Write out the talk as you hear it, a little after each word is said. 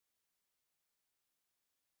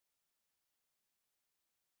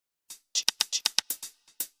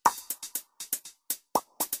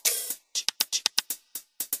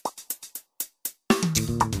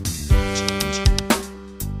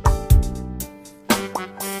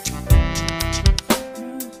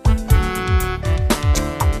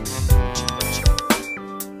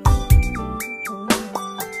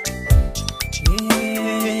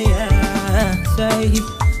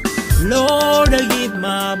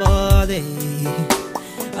body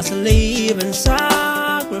as a living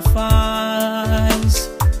sacrifice,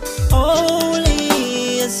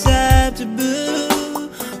 only acceptable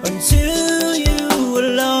unto you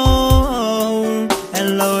alone.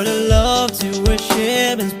 And Lord, I love to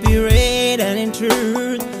worship in spirit and in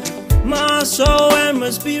truth. My soul and my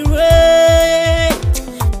spirit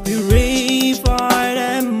purified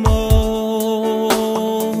and more,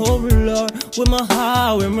 Lord, with my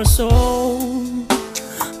heart, with my soul,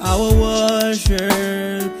 I will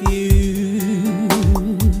worship you.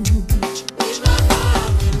 With my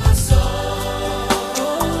heart, with my soul,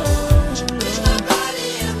 with my body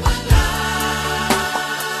and my life.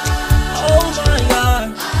 Oh my God,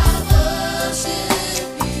 I worship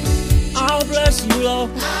you. I'll bless you, Lord.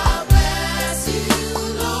 I'll bless you,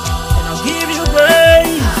 Lord. And I'll give you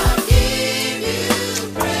praise. I'll give you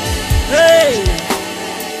praise. Hey,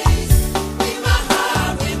 With my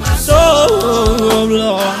heart, with my so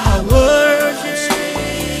Lord, I worship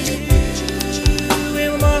you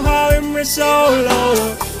with my heart and my soul,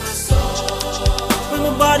 Lord, with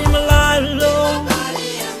my body, my life, Lord.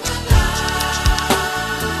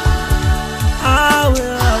 I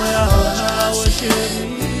will worship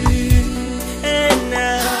you, and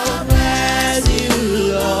I'll bless you,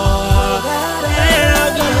 Lord, and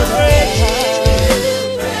I'll give you praise.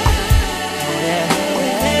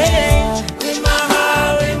 With my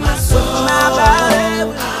heart, with my soul, my body,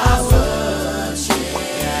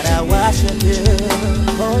 God, I worship you.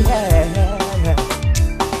 Oh yeah,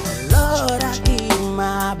 Lord, I give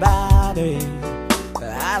my body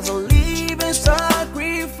as a living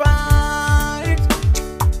sacrifice,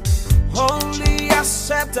 only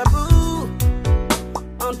acceptable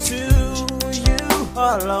unto you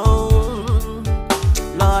alone.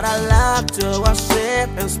 Lord, I love to worship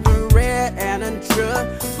in spirit and in truth.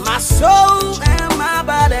 My soul and my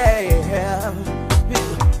body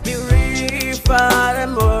purified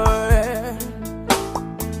and more.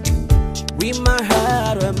 With my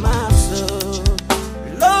heart and my soul,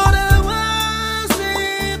 Lord, I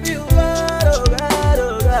worship you, God, oh God,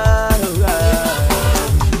 oh God, oh God.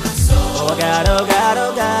 Oh God, oh God,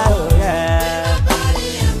 oh God, oh God.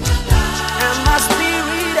 And my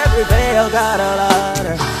spirit every day, oh God, oh Lord.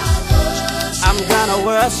 I'm gonna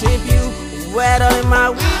worship you, whether in my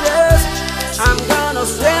weakness. I'm gonna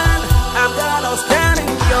stand in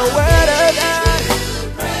your word, oh God.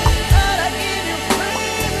 Lord, I give you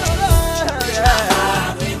praise, oh Lord, yeah.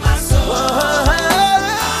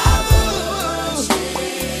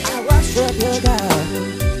 I worship you, God.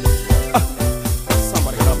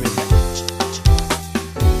 Somebody help me.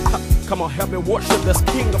 Come on, help me worship this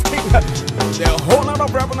King of Kings. There are a whole lot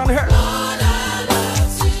of reverend on here.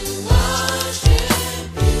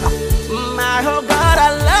 My oh God, I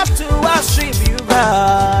love to worship you,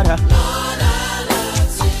 God.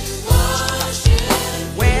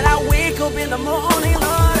 When I wake up in the morning,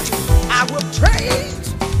 Lord, I will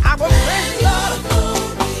praise, Lord.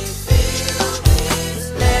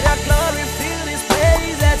 Let your glory fill this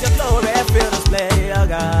place, let your glory fill this place, oh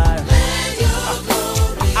God.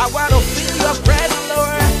 I want to feel your presence,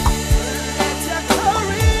 Lord. Let your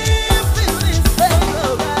glory fill this place,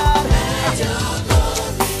 oh God.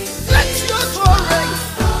 Let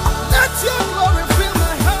your glory fill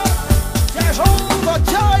my heart, Jehovah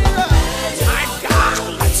Jireh. My God,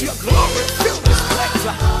 let your glory fill this place.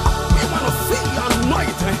 We want to feel your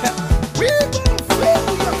anointing. We want to feel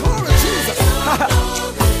your glory, Jesus.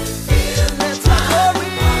 Let your glory,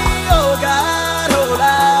 oh God, oh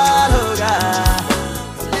Lord, oh God.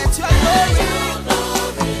 Let your glory.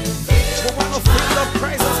 We want to feel the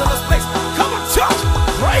praises of this place. Come on, church,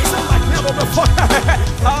 praise him like never before.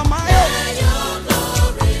 Oh my,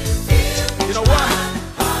 you know what?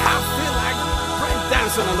 I feel like break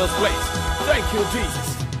dancing in this place. Thank you, Jesus.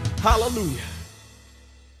 Hallelujah.